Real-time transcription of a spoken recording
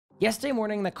Yesterday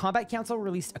morning, the Combat Council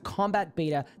released a combat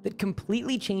beta that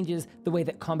completely changes the way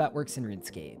that combat works in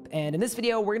RuneScape. And in this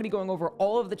video, we're going to be going over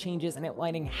all of the changes and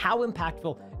outlining how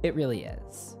impactful it really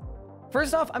is.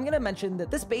 First off, I'm going to mention that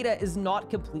this beta is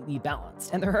not completely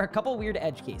balanced, and there are a couple weird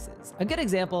edge cases. A good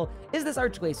example is this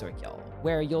Archglacier kill,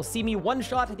 where you'll see me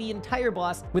one-shot the entire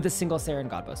boss with a single Saren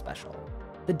Godbow special.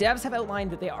 The devs have outlined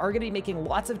that they are going to be making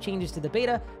lots of changes to the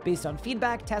beta based on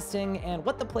feedback, testing, and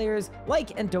what the players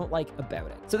like and don't like about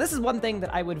it. So this is one thing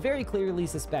that I would very clearly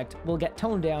suspect will get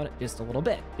toned down just a little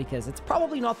bit, because it's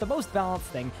probably not the most balanced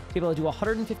thing to be able to do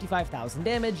 155,000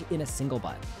 damage in a single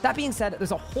button. That being said,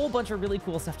 there's a whole bunch of really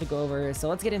cool stuff to go over, so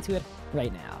let's get into it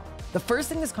right now. The first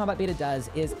thing this combat beta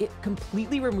does is it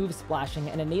completely removes splashing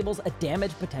and enables a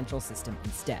damage potential system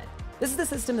instead. This is the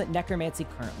system that Necromancy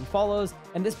currently follows,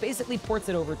 and this basically ports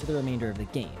it over to the remainder of the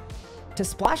game. To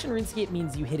splash in RuneScape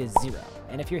means you hit a 0,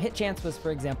 and if your hit chance was,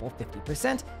 for example,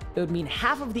 50%, it would mean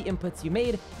half of the inputs you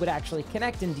made would actually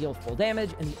connect and deal full damage,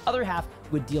 and the other half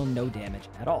would deal no damage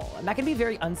at all. And that can be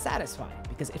very unsatisfying,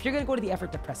 because if you're going to go to the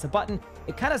effort to press a button,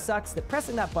 it kind of sucks that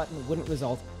pressing that button wouldn't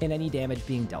result in any damage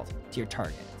being dealt to your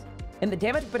target. In the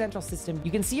damage potential system, you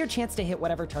can see your chance to hit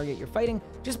whatever target you're fighting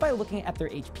just by looking at their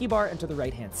HP bar and to the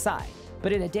right-hand side.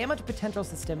 But in a damage potential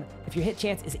system, if your hit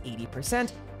chance is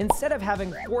 80%, instead of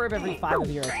having 4 of every 5 of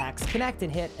your attacks connect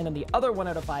and hit, and then the other 1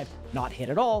 out of 5 not hit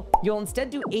at all, you'll instead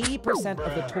do 80%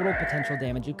 of the total potential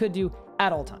damage you could do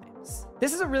at all times.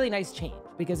 This is a really nice change,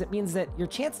 because it means that your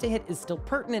chance to hit is still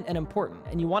pertinent and important,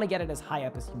 and you want to get it as high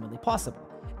up as humanly possible.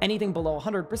 Anything below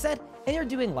 100%, and you're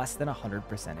doing less than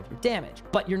 100% of your damage.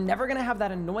 But you're never going to have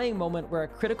that annoying moment where a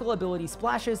critical ability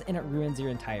splashes and it ruins your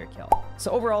entire kill.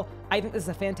 So overall, I think this is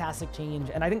a fantastic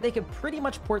change, and I think they could pretty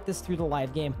much port this through the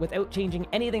live game without changing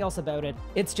anything else about it.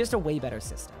 It's just a way better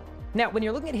system. Now, when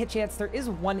you're looking at hit chance, there is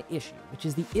one issue, which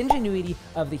is the ingenuity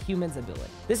of the human's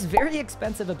ability. This very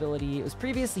expensive ability was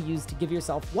previously used to give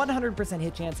yourself 100%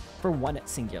 hit chance for one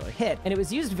singular hit, and it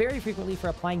was used very frequently for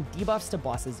applying debuffs to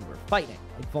bosses you were fighting,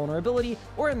 like vulnerability,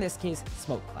 or in this case,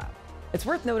 smoke cloud. It's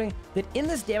worth noting that in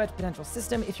this damage potential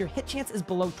system, if your hit chance is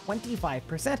below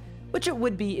 25%, which it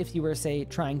would be if you were, say,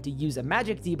 trying to use a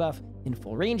magic debuff in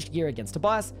full ranged gear against a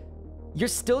boss, you're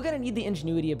still going to need the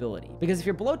ingenuity ability, because if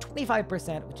you're below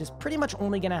 25%, which is pretty much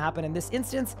only going to happen in this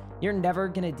instance, you're never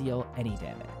going to deal any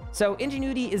damage. So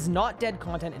ingenuity is not dead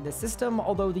content in this system,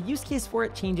 although the use case for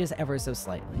it changes ever so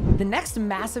slightly. The next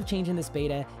massive change in this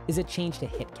beta is a change to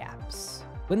hit caps.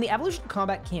 When the Evolution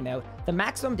Combat came out, the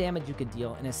maximum damage you could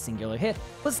deal in a singular hit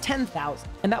was 10,000,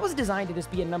 and that was designed to just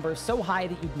be a number so high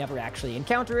that you'd never actually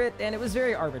encounter it, and it was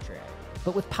very arbitrary.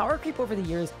 But with power creep over the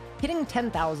years, hitting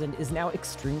 10,000 is now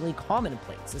extremely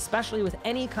commonplace, especially with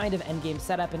any kind of endgame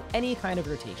setup and any kind of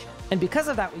rotation. And because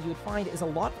of that, what you would find is a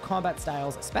lot of combat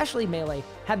styles, especially melee,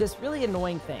 had this really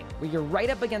annoying thing where you're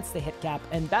right up against the hit cap,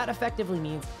 and that effectively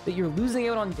means that you're losing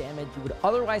out on damage you would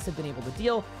otherwise have been able to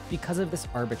deal because of this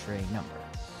arbitrary number.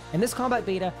 And this combat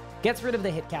beta gets rid of the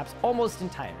hit caps almost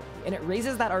entirely, and it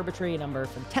raises that arbitrary number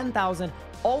from 10,000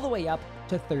 all the way up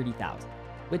to 30,000,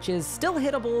 which is still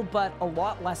hittable, but a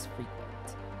lot less frequent.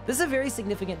 This is a very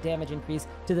significant damage increase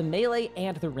to the melee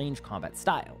and the range combat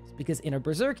styles, because in a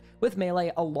Berserk with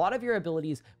melee, a lot of your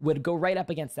abilities would go right up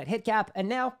against that hit cap, and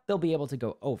now they'll be able to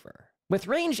go over. With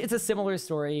range, it's a similar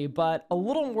story, but a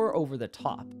little more over the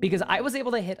top, because I was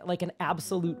able to hit like an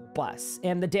absolute bus,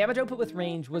 and the damage output with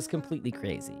range was completely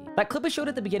crazy. That clip I showed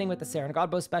at the beginning with the Saren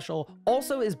Godbow special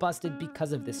also is busted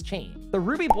because of this change. The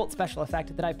Ruby Bolt special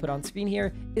effect that I put on screen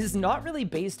here is not really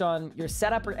based on your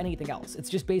setup or anything else. It's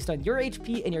just based on your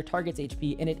HP and your target's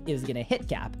HP, and it is gonna hit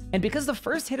cap. And because the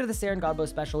first hit of the Saren Godbow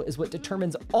special is what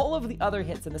determines all of the other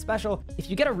hits in the special, if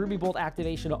you get a Ruby Bolt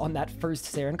activation on that first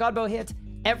Saren Godbow hit,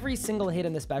 every single hit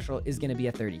in the special is going to be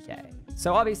a 30k.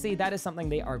 So obviously that is something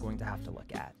they are going to have to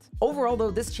look at. Overall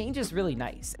though, this change is really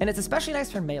nice, and it's especially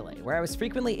nice for melee, where I was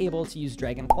frequently able to use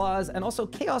Dragon Claws and also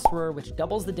Chaos Roar, which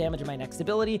doubles the damage of my next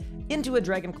ability, into a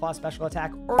Dragon Claw special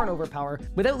attack or an overpower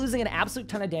without losing an absolute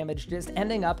ton of damage, just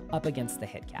ending up against the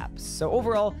hit caps. So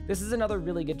overall, this is another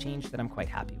really good change that I'm quite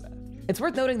happy with. It's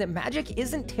worth noting that Magic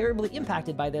isn't terribly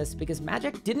impacted by this, because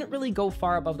Magic didn't really go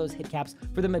far above those hit caps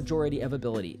for the majority of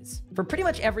abilities. For pretty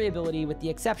much every ability, with the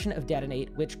exception of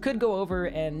Detonate, which could go over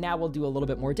and now will do a little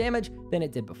bit more damage than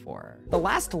it did before. The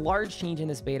last large change in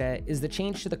this beta is the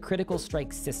change to the critical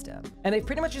strike system, and they've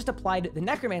pretty much just applied the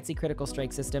Necromancy critical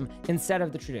strike system instead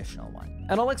of the traditional one.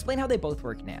 And I'll explain how they both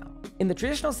work now. In the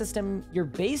traditional system, your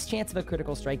base chance of a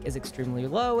critical strike is extremely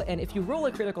low, and if you roll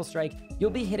a critical strike, you'll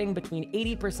be hitting between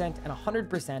 80% and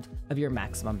 100% of your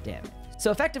maximum damage.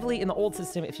 So effectively, in the old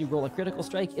system, if you roll a critical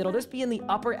strike, it'll just be in the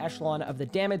upper echelon of the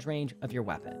damage range of your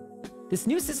weapon. This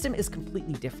new system is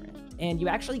completely different, and you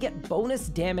actually get bonus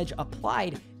damage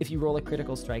applied if you roll a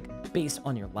critical strike based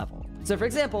on your level. So for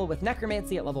example, with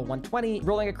Necromancy at level 120,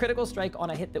 rolling a critical strike on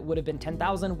a hit that would have been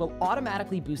 10,000 will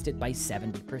automatically boost it by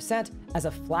 70% as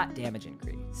a flat damage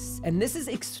increase. And this is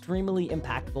extremely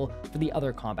impactful for the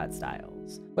other combat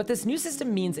styles. What this new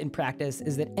system means in practice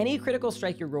is that any critical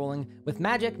strike you're rolling with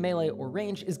magic, melee, or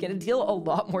range is going to deal a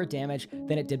lot more damage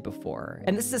than it did before.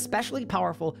 And this is especially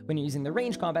powerful when you're using the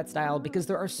range combat style because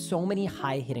there are so many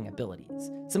high hitting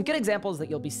abilities. Some good examples that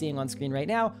you'll be seeing on screen right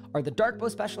now are the Dark Bow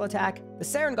special attack, the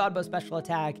Saren Godbow special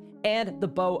attack, and the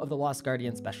Bow of the Lost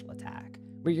Guardian special attack,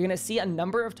 where you're going to see a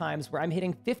number of times where I'm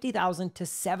hitting 50,000 to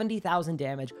 70,000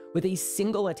 damage with a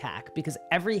single attack because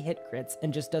every hit crits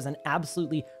and just does an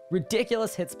absolutely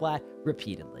ridiculous hit splat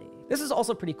repeatedly. This is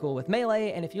also pretty cool with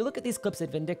melee, and if you look at these clips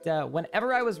at Vindicta,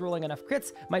 whenever I was rolling enough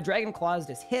crits, my Dragon Claws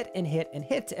just hit and hit and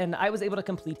hit, and I was able to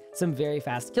complete some very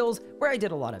fast kills where I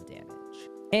did a lot of damage.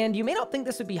 And you may not think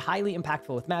this would be highly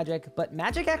impactful with magic, but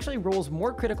magic actually rolls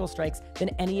more critical strikes than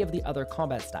any of the other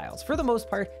combat styles, for the most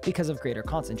part because of greater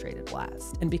concentrated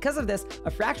blast. And because of this,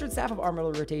 a Fractured Staff of Armor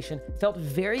rotation felt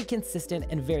very consistent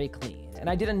and very clean. And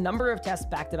I did a number of tests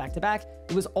back to back to back.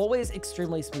 It was always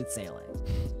extremely smooth sailing.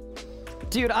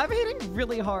 Dude, I'm hitting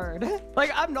really hard.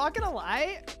 Like, I'm not gonna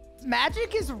lie,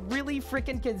 magic is really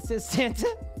freaking consistent.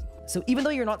 So even though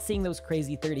you're not seeing those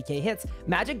crazy 30k hits,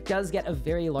 magic does get a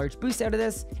very large boost out of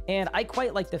this, and I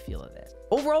quite like the feel of it.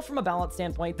 Overall, from a balance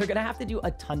standpoint, they're gonna have to do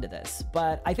a ton to this,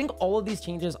 but I think all of these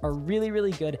changes are really,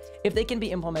 really good if they can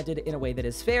be implemented in a way that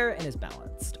is fair and is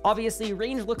balanced. Obviously,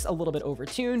 range looks a little bit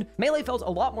overtuned. Melee felt a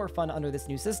lot more fun under this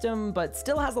new system, but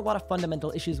still has a lot of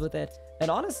fundamental issues with it. And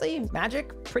honestly,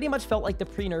 magic pretty much felt like the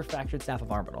pre-nerf Fractured Staff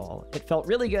of Armor. It felt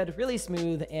really good, really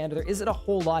smooth, and there isn't a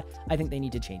whole lot I think they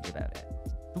need to change about it.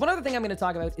 One other thing I'm going to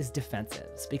talk about is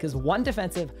defensives, because one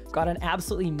defensive got an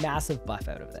absolutely massive buff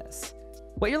out of this.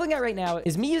 What you're looking at right now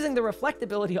is me using the reflect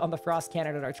ability on the Frost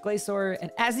Cannon at Archglacior, and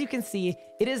as you can see,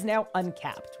 it is now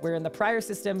uncapped, where in the prior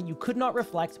system, you could not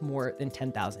reflect more than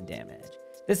 10,000 damage.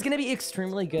 This is going to be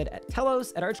extremely good at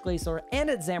Telos, at Archglacior, and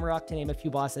at Zamorak, to name a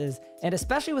few bosses, and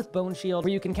especially with Bone Shield,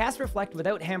 where you can cast Reflect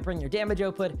without hampering your damage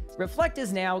output. Reflect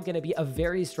is now going to be a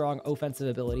very strong offensive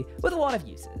ability with a lot of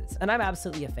uses, and I'm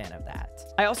absolutely a fan of that.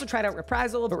 I also tried out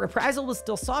Reprisal, but Reprisal was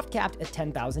still soft capped at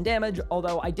 10,000 damage,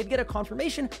 although I did get a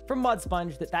confirmation from Mod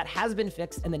Sponge that that has been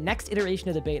fixed, and the next iteration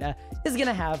of the beta is going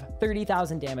to have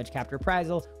 30,000 damage capped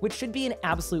Reprisal, which should be an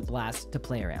absolute blast to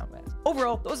play around with.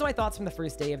 Overall, those are my thoughts from the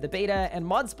first day of the beta, and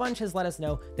Mod Sponge has let us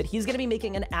know that he's going to be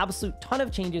making an absolute ton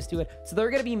of changes to it, so there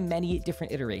are going to be many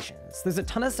different iterations. There's a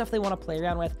ton of stuff they want to play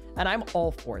around with, and I'm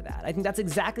all for that. I think that's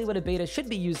exactly what a beta should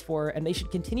be used for, and they should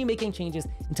continue making changes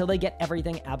until they get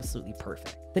everything absolutely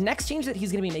perfect. The next change that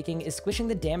he's going to be making is squishing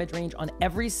the damage range on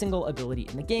every single ability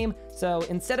in the game, so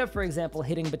instead of, for example,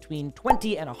 hitting between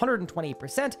 20 and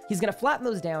 120%, he's going to flatten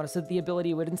those down so that the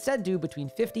ability would instead do between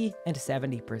 50 and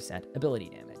 70% ability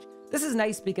damage. This is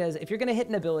nice because if you're going to hit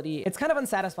an ability, it's kind of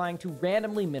unsatisfying to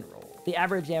randomly min roll. The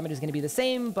average damage is going to be the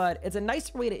same, but it's a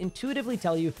nicer way to intuitively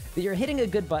tell you that you're hitting a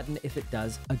good button if it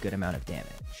does a good amount of damage.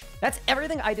 That's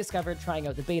everything I discovered trying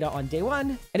out the beta on day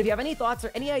one, and if you have any thoughts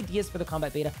or any ideas for the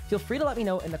combat beta, feel free to let me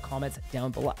know in the comments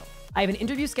down below. I have an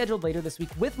interview scheduled later this week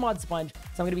with Mod Sponge, so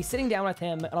I'm going to be sitting down with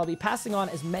him, and I'll be passing on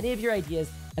as many of your ideas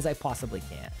as I possibly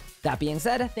can. That being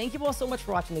said, thank you all so much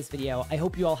for watching this video. I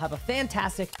hope you all have a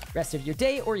fantastic rest of your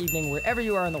day or evening wherever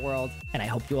you are in the world, and I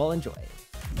hope you all enjoy.